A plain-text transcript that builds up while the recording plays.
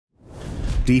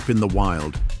Deep in the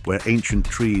wild, where ancient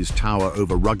trees tower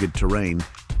over rugged terrain,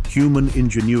 human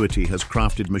ingenuity has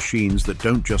crafted machines that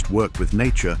don't just work with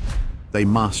nature, they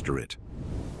master it.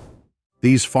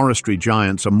 These forestry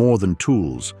giants are more than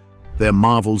tools. They're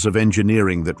marvels of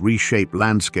engineering that reshape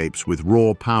landscapes with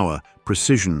raw power,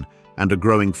 precision, and a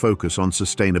growing focus on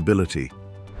sustainability.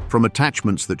 From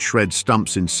attachments that shred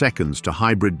stumps in seconds to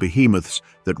hybrid behemoths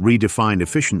that redefine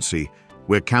efficiency,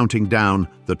 we're counting down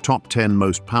the top 10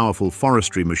 most powerful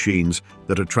forestry machines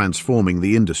that are transforming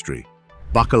the industry.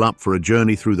 Buckle up for a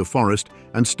journey through the forest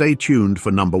and stay tuned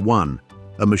for number 1,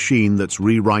 a machine that's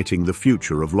rewriting the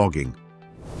future of logging.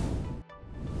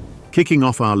 Kicking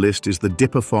off our list is the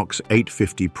Dipperfox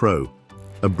 850 Pro,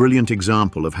 a brilliant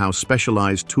example of how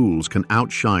specialized tools can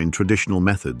outshine traditional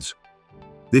methods.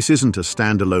 This isn't a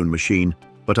standalone machine,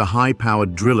 but a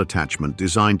high-powered drill attachment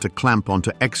designed to clamp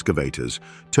onto excavators,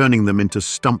 turning them into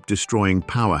stump-destroying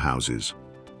powerhouses.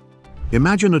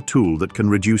 Imagine a tool that can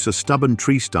reduce a stubborn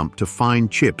tree stump to fine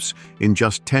chips in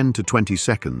just 10 to 20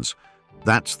 seconds.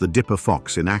 That's the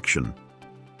Dipperfox in action.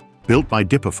 Built by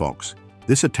Dipperfox,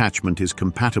 this attachment is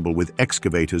compatible with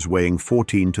excavators weighing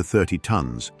 14 to 30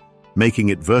 tons, making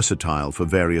it versatile for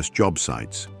various job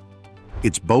sites.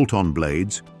 Its bolt-on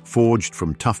blades, forged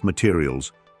from tough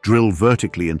materials, drill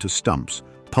vertically into stumps,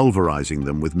 pulverizing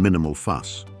them with minimal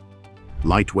fuss.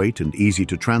 Lightweight and easy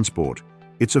to transport,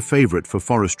 it's a favorite for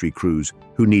forestry crews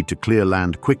who need to clear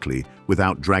land quickly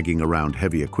without dragging around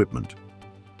heavy equipment.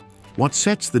 What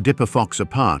sets the Dipperfox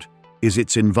apart is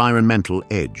its environmental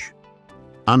edge.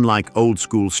 Unlike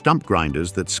old-school stump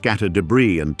grinders that scatter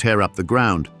debris and tear up the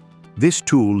ground, this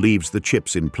tool leaves the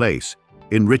chips in place,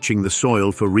 enriching the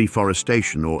soil for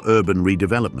reforestation or urban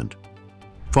redevelopment.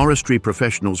 Forestry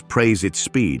professionals praise its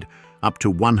speed, up to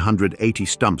 180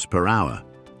 stumps per hour,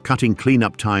 cutting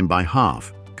cleanup time by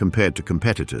half compared to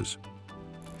competitors.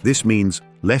 This means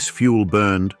less fuel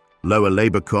burned, lower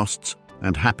labor costs,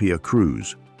 and happier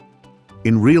crews.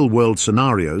 In real-world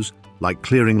scenarios, like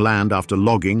clearing land after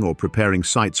logging or preparing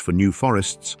sites for new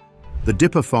forests, the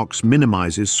Dipperfox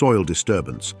minimizes soil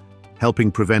disturbance,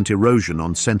 helping prevent erosion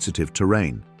on sensitive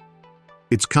terrain.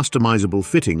 Its customizable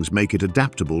fittings make it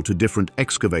adaptable to different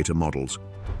excavator models,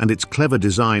 and its clever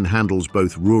design handles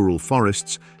both rural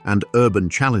forests and urban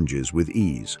challenges with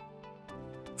ease.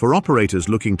 For operators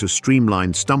looking to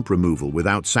streamline stump removal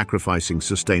without sacrificing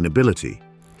sustainability,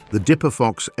 the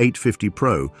Dipperfox 850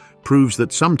 Pro proves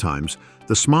that sometimes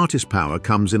the smartest power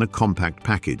comes in a compact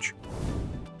package.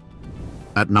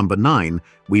 At number 9,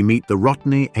 we meet the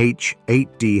Rotne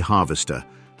H8D Harvester,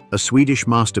 a Swedish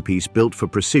masterpiece built for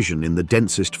precision in the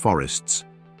densest forests.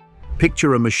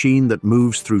 Picture a machine that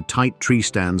moves through tight tree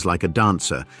stands like a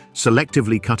dancer,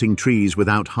 selectively cutting trees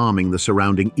without harming the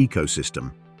surrounding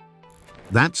ecosystem.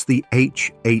 That's the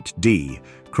H8D,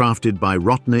 crafted by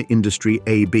Rotne Industry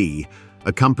AB,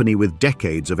 a company with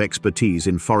decades of expertise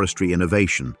in forestry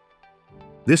innovation.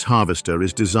 This harvester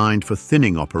is designed for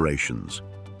thinning operations,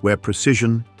 where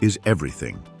precision is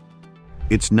everything.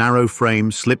 Its narrow frame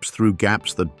slips through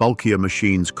gaps that bulkier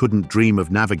machines couldn't dream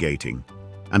of navigating,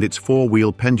 and its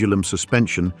four-wheel pendulum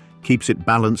suspension keeps it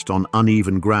balanced on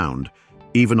uneven ground,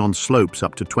 even on slopes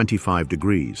up to 25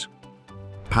 degrees.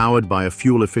 Powered by a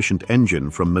fuel-efficient engine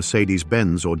from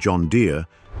Mercedes-Benz or John Deere,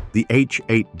 the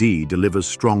H8D delivers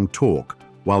strong torque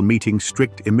while meeting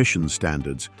strict emission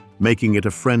standards, making it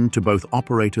a friend to both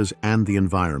operators and the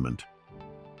environment.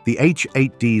 The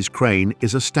H8D's crane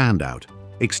is a standout,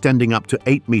 extending up to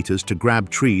 8 meters to grab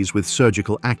trees with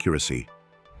surgical accuracy.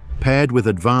 Paired with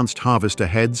advanced harvester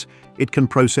heads, it can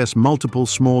process multiple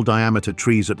small-diameter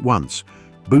trees at once,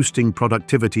 boosting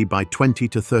productivity by 20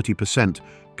 to 30%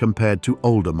 compared to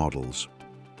older models.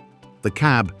 The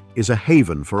cab is a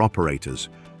haven for operators,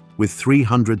 with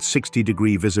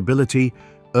 360-degree visibility,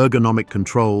 ergonomic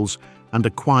controls, and a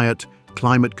quiet,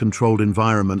 climate-controlled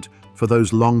environment for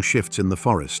those long shifts in the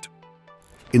forest.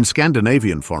 In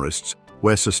Scandinavian forests,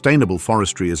 where sustainable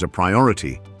forestry is a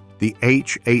priority, the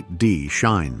H8D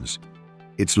shines.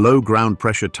 Its low ground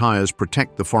pressure tires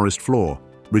protect the forest floor,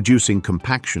 reducing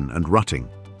compaction and rutting.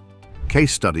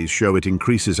 Case studies show it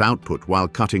increases output while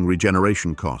cutting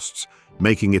regeneration costs,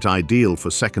 making it ideal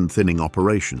for second thinning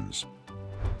operations.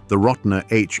 The Rotne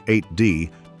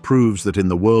H8D proves that in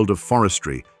the world of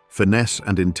forestry, finesse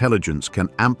and intelligence can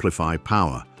amplify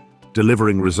power,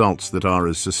 delivering results that are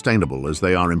as sustainable as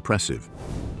they are impressive.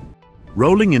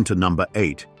 Rolling into number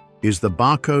 8 is the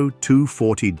Barco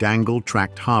 240 Dangle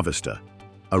Tracked Harvester,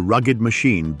 a rugged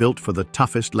machine built for the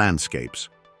toughest landscapes.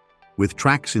 With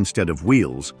tracks instead of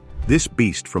wheels, this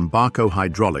beast from Barco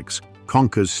Hydraulics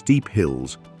conquers steep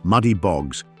hills, muddy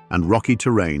bogs, and rocky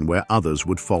terrain where others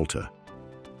would falter.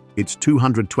 Its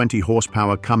 220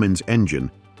 horsepower Cummins engine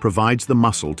provides the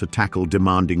muscle to tackle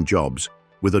demanding jobs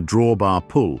with a drawbar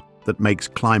pull that makes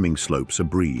climbing slopes a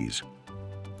breeze.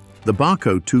 The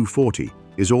Barco 240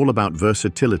 is all about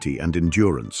versatility and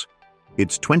endurance.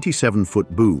 Its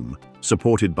 27-foot boom,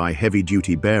 supported by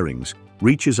heavy-duty bearings,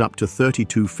 reaches up to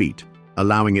 32 feet,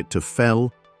 allowing it to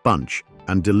fell, bunch,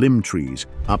 and delimb trees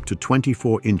up to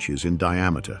 24 inches in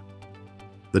diameter.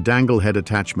 The dangle head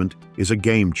attachment is a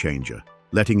game changer,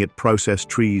 letting it process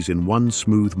trees in one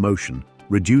smooth motion,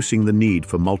 reducing the need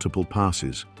for multiple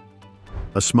passes.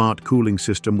 A smart cooling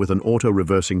system with an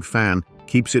auto-reversing fan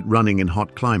keeps it running in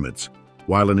hot climates,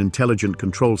 while an intelligent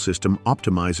control system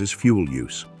optimizes fuel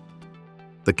use.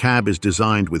 The cab is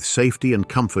designed with safety and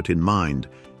comfort in mind,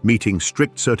 meeting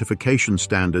strict certification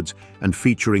standards and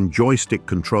featuring joystick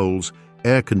controls,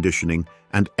 air conditioning,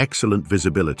 and excellent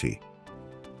visibility.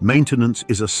 Maintenance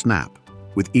is a snap,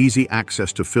 with easy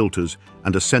access to filters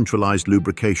and a centralized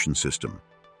lubrication system.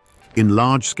 In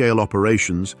large-scale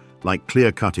operations, like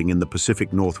clear-cutting in the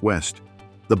Pacific Northwest,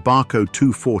 the Barco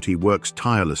 240 works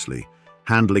tirelessly,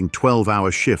 handling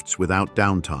 12-hour shifts without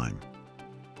downtime.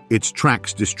 Its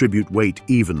tracks distribute weight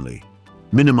evenly,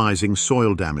 minimizing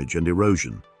soil damage and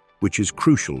erosion, which is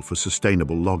crucial for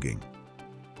sustainable logging.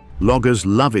 Loggers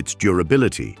love its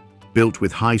durability, built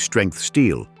with high-strength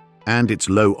steel, and its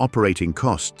low operating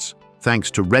costs,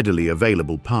 thanks to readily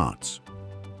available parts.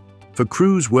 For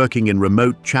crews working in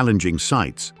remote, challenging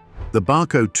sites, the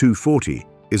Barco 240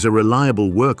 is a reliable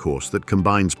workhorse that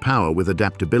combines power with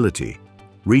adaptability,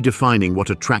 redefining what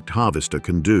a tracked harvester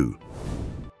can do.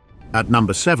 At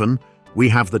number 7, we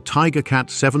have the TigerCat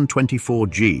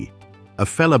 724G, a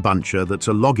feller buncher that's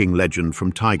a logging legend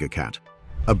from TigerCat,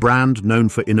 a brand known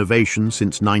for innovation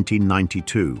since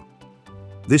 1992.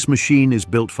 This machine is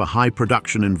built for high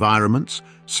production environments,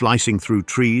 slicing through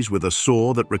trees with a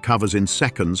saw that recovers in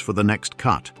seconds for the next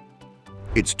cut.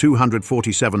 Its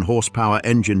 247 horsepower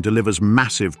engine delivers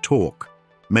massive torque,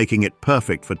 making it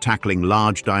perfect for tackling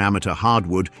large diameter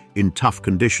hardwood in tough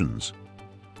conditions.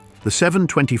 The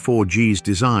 724G's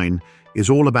design is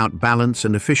all about balance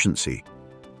and efficiency.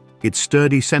 Its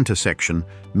sturdy center section,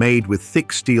 made with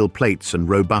thick steel plates and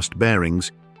robust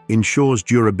bearings, ensures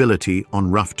durability on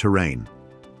rough terrain.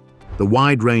 The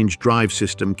wide-range drive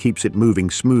system keeps it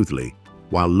moving smoothly,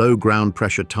 while low ground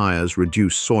pressure tires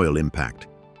reduce soil impact.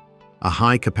 A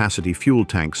high-capacity fuel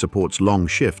tank supports long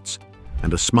shifts,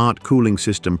 and a smart cooling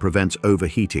system prevents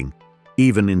overheating,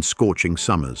 even in scorching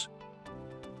summers.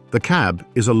 The cab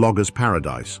is a logger's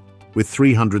paradise, with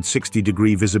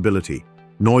 360-degree visibility,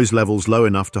 noise levels low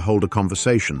enough to hold a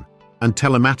conversation, and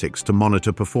telematics to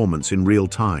monitor performance in real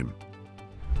time.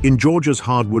 In Georgia's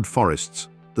hardwood forests,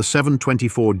 the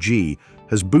 724G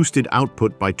has boosted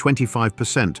output by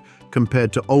 25%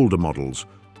 compared to older models,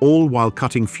 all while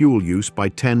cutting fuel use by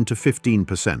 10 to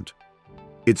 15%.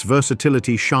 Its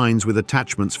versatility shines with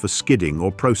attachments for skidding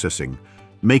or processing,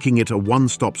 making it a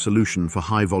one-stop solution for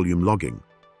high-volume logging.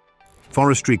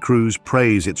 Forestry crews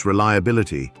praise its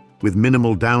reliability, with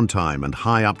minimal downtime and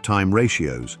high uptime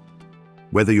ratios.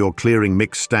 Whether you're clearing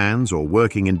mixed stands or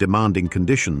working in demanding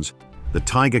conditions, the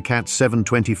TigerCat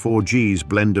 724G's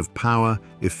blend of power,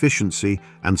 efficiency,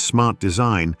 and smart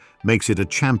design makes it a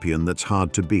champion that's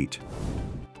hard to beat.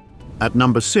 At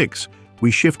number 6, we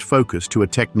shift focus to a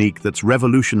technique that's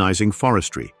revolutionizing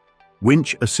forestry: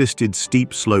 winch-assisted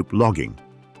steep slope logging.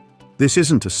 This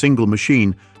isn't a single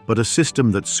machine, but a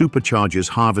system that supercharges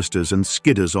harvesters and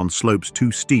skidders on slopes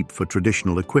too steep for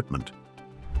traditional equipment.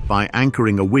 By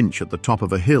anchoring a winch at the top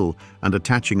of a hill and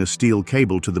attaching a steel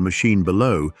cable to the machine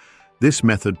below, this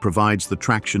method provides the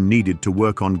traction needed to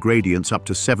work on gradients up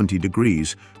to 70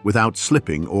 degrees without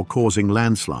slipping or causing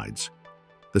landslides.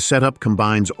 The setup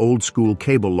combines old-school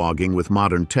cable logging with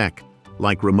modern tech,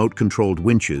 like remote-controlled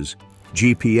winches,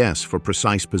 GPS for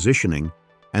precise positioning,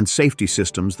 and safety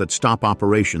systems that stop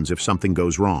operations if something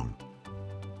goes wrong.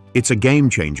 It's a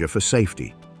game-changer for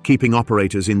safety, keeping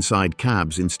operators inside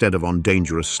cabs instead of on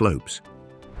dangerous slopes.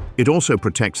 It also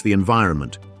protects the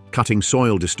environment, cutting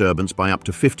soil disturbance by up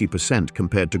to 50%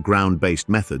 compared to ground-based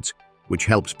methods, which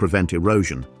helps prevent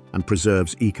erosion and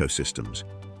preserves ecosystems.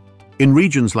 In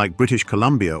regions like British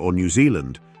Columbia or New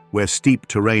Zealand, where steep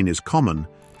terrain is common,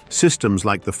 systems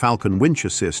like the Falcon Winch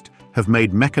Assist have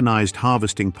made mechanized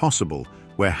harvesting possible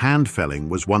where hand felling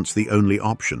was once the only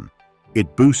option.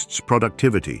 It boosts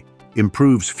productivity,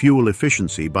 improves fuel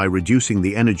efficiency by reducing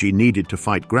the energy needed to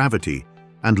fight gravity,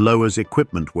 and lowers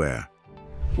equipment wear.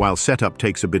 While setup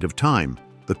takes a bit of time,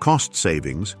 the cost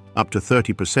savings, up to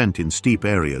 30% in steep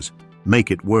areas, make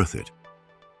it worth it.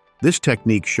 This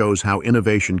technique shows how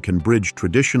innovation can bridge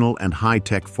traditional and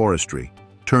high-tech forestry,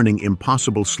 turning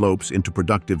impossible slopes into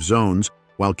productive zones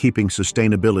while keeping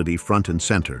sustainability front and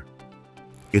center.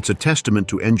 It's a testament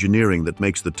to engineering that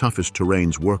makes the toughest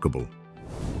terrains workable.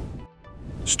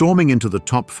 Storming into the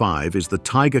top 5 is the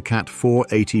TigerCat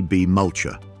 480B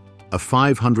mulcher, a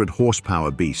 500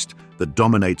 horsepower beast that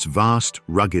dominates vast,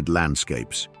 rugged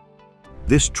landscapes.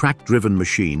 This track-driven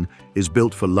machine is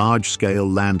built for large-scale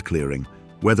land clearing,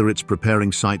 whether it's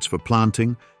preparing sites for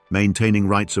planting, maintaining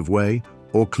rights-of-way,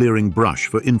 or clearing brush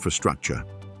for infrastructure.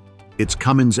 Its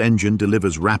Cummins engine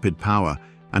delivers rapid power,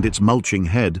 and its mulching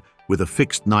head, with a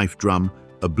fixed knife drum,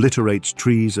 obliterates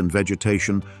trees and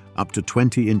vegetation up to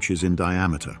 20 inches in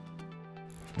diameter.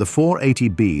 The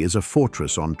 480B is a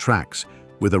fortress on tracks,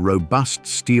 with a robust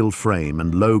steel frame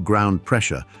and low ground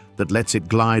pressure that lets it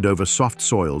glide over soft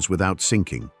soils without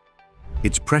sinking.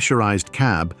 Its pressurized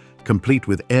cab, complete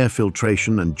with air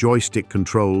filtration and joystick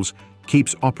controls,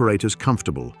 keeps operators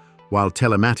comfortable, while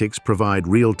telematics provide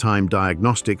real-time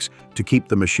diagnostics to keep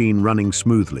the machine running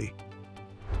smoothly.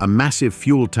 A massive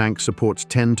fuel tank supports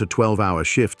 10 to 12-hour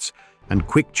shifts, and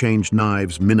quick-change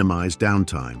knives minimize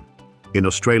downtime. In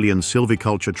Australian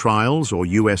silviculture trials or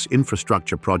US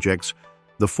infrastructure projects,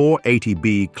 the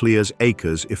 480B clears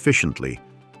acres efficiently,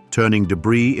 turning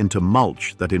debris into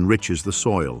mulch that enriches the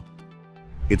soil.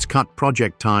 It's cut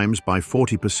project times by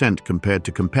 40% compared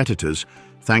to competitors,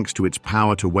 thanks to its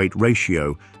power-to-weight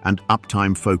ratio and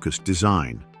uptime-focused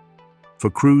design. For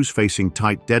crews facing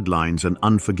tight deadlines and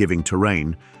unforgiving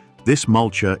terrain, this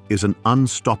mulcher is an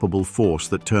unstoppable force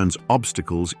that turns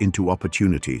obstacles into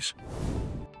opportunities.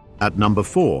 At number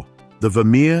 4, the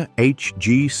Vermeer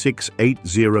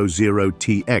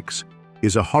HG6800TX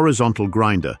is a horizontal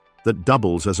grinder that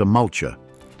doubles as a mulcher,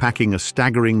 packing a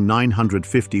staggering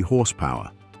 950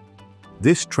 horsepower.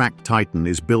 This track titan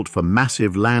is built for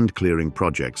massive land clearing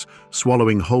projects,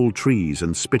 swallowing whole trees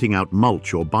and spitting out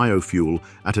mulch or biofuel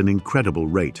at an incredible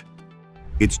rate.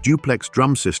 Its duplex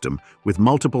drum system, with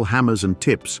multiple hammers and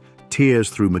tips,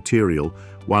 tears through material,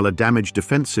 while a damaged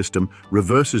defense system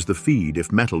reverses the feed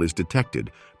if metal is detected,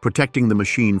 protecting the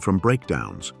machine from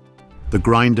breakdowns. The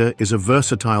grinder is a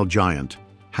versatile giant,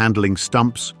 handling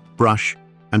stumps, brush,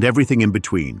 and everything in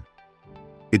between.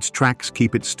 Its tracks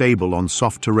keep it stable on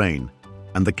soft terrain,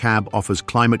 and the cab offers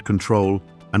climate control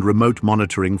and remote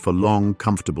monitoring for long,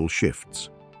 comfortable shifts.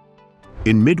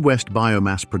 In Midwest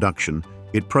biomass production,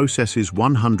 it processes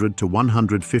 100 to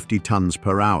 150 tons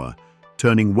per hour,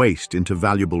 turning waste into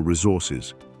valuable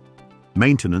resources.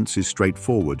 Maintenance is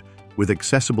straightforward, with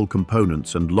accessible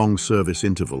components and long service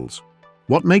intervals.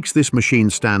 What makes this machine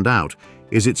stand out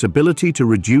is its ability to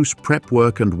reduce prep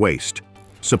work and waste,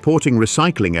 supporting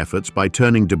recycling efforts by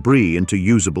turning debris into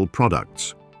usable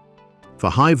products. For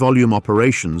high-volume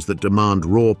operations that demand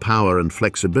raw power and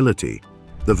flexibility,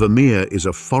 the Vermeer is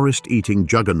a forest-eating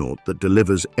juggernaut that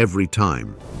delivers every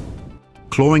time.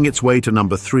 Clawing its way to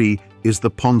number 3 is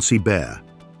the Ponsse Bear,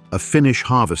 a Finnish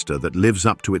harvester that lives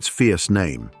up to its fierce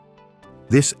name.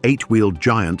 This 8-wheeled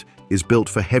giant is built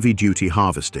for heavy-duty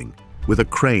harvesting, with a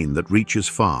crane that reaches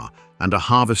far and a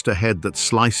harvester head that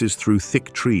slices through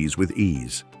thick trees with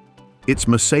ease. Its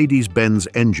Mercedes-Benz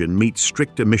engine meets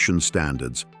strict emission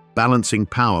standards, balancing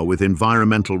power with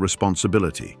environmental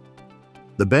responsibility.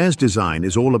 The Bear's design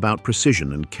is all about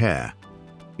precision and care.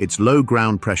 Its low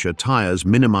ground pressure tires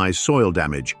minimize soil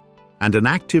damage, and an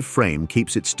active frame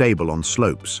keeps it stable on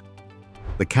slopes.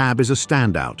 The cab is a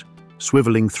standout,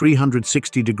 swiveling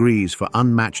 360 degrees for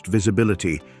unmatched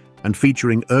visibility and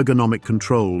featuring ergonomic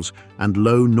controls and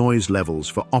low noise levels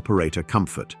for operator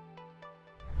comfort.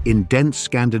 In dense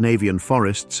Scandinavian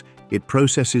forests, it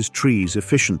processes trees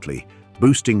efficiently,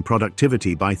 boosting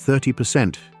productivity by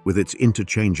 30% with its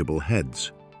interchangeable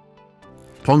heads.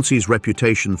 Ponsse's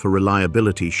reputation for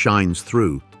reliability shines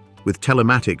through, with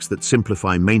telematics that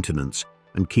simplify maintenance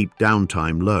and keep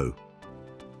downtime low.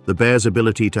 The Bear's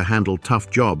ability to handle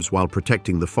tough jobs while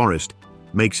protecting the forest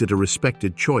makes it a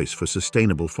respected choice for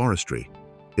sustainable forestry.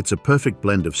 It's a perfect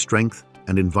blend of strength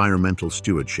and environmental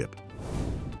stewardship.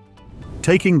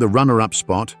 Taking the runner-up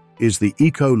spot is the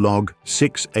Ecolog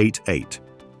 688,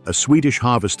 a Swedish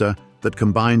harvester that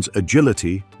combines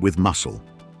agility with muscle.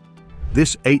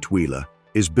 This 8-wheeler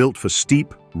is built for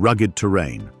steep, rugged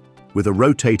terrain, with a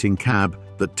rotating cab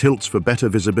that tilts for better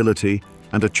visibility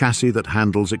and a chassis that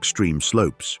handles extreme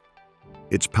slopes.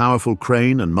 Its powerful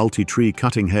crane and multi-tree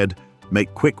cutting head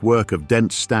make quick work of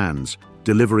dense stands,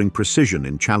 delivering precision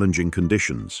in challenging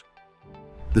conditions.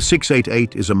 The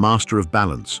 688 is a master of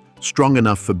balance, strong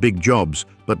enough for big jobs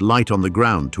but light on the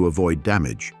ground to avoid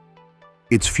damage.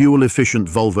 Its fuel-efficient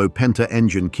Volvo Penta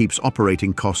engine keeps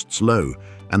operating costs low,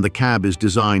 and the cab is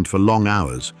designed for long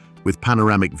hours, with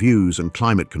panoramic views and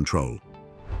climate control.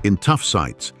 In tough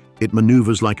sites, it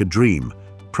maneuvers like a dream,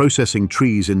 processing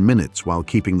trees in minutes while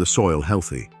keeping the soil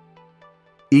healthy.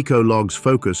 Ecolog's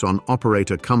focus on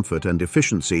operator comfort and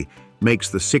efficiency makes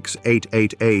the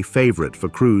 688A favorite for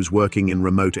crews working in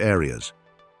remote areas.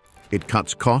 It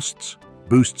cuts costs,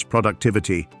 boosts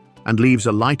productivity, and leaves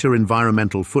a lighter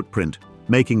environmental footprint,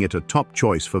 making it a top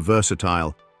choice for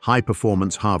versatile,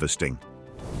 high-performance harvesting.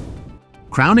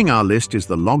 Crowning our list is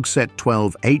the Logset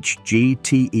 12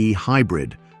 HGTE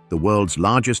Hybrid, the world's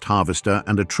largest harvester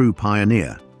and a true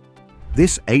pioneer.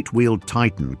 This 8-wheeled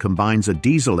titan combines a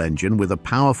diesel engine with a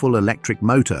powerful electric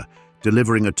motor,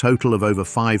 delivering a total of over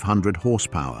 500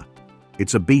 horsepower.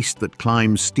 It's a beast that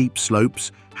climbs steep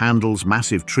slopes, handles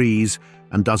massive trees,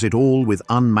 and does it all with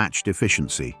unmatched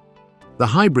efficiency. The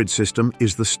hybrid system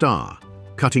is the star,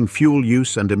 cutting fuel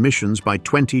use and emissions by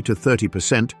 20 to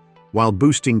 30%, while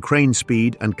boosting crane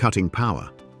speed and cutting power.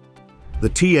 The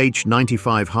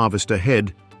TH95 harvester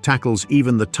head tackles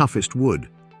even the toughest wood,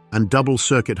 and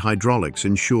double-circuit hydraulics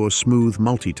ensure smooth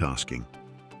multitasking.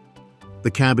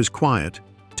 The cab is quiet,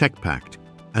 tech-packed,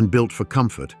 and built for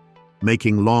comfort,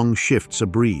 making long shifts a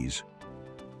breeze.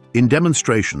 In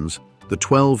demonstrations, the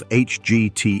 12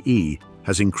 HGTE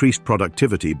has increased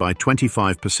productivity by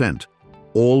 25%,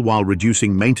 all while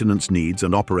reducing maintenance needs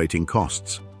and operating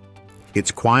costs.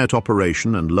 Its quiet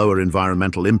operation and lower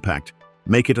environmental impact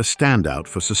make it a standout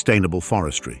for sustainable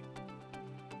forestry.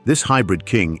 This hybrid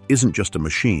king isn't just a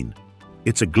machine,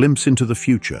 it's a glimpse into the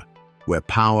future, where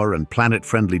power and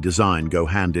planet-friendly design go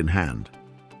hand in hand.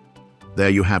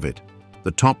 There you have it,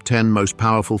 the top 10 most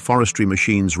powerful forestry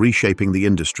machines reshaping the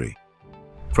industry.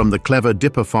 From the clever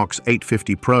Dipperfox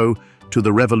 850 Pro to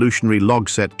the revolutionary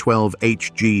Logset 12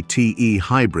 HGTE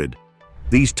Hybrid,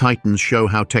 these titans show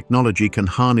how technology can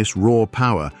harness raw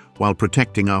power while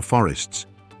protecting our forests.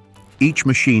 Each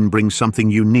machine brings something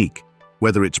unique,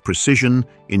 whether it's precision,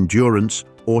 endurance,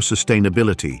 or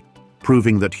sustainability,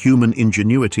 proving that human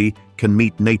ingenuity can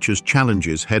meet nature's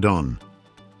challenges head-on.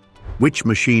 Which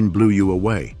machine blew you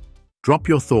away? Drop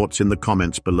your thoughts in the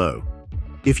comments below.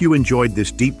 If you enjoyed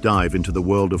this deep dive into the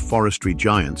world of forestry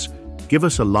giants, give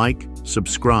us a like,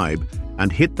 subscribe,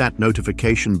 and hit that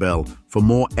notification bell for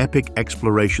more epic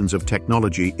explorations of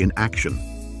technology in action.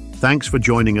 Thanks for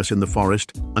joining us in the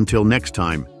forest. Until next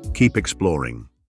time, keep exploring.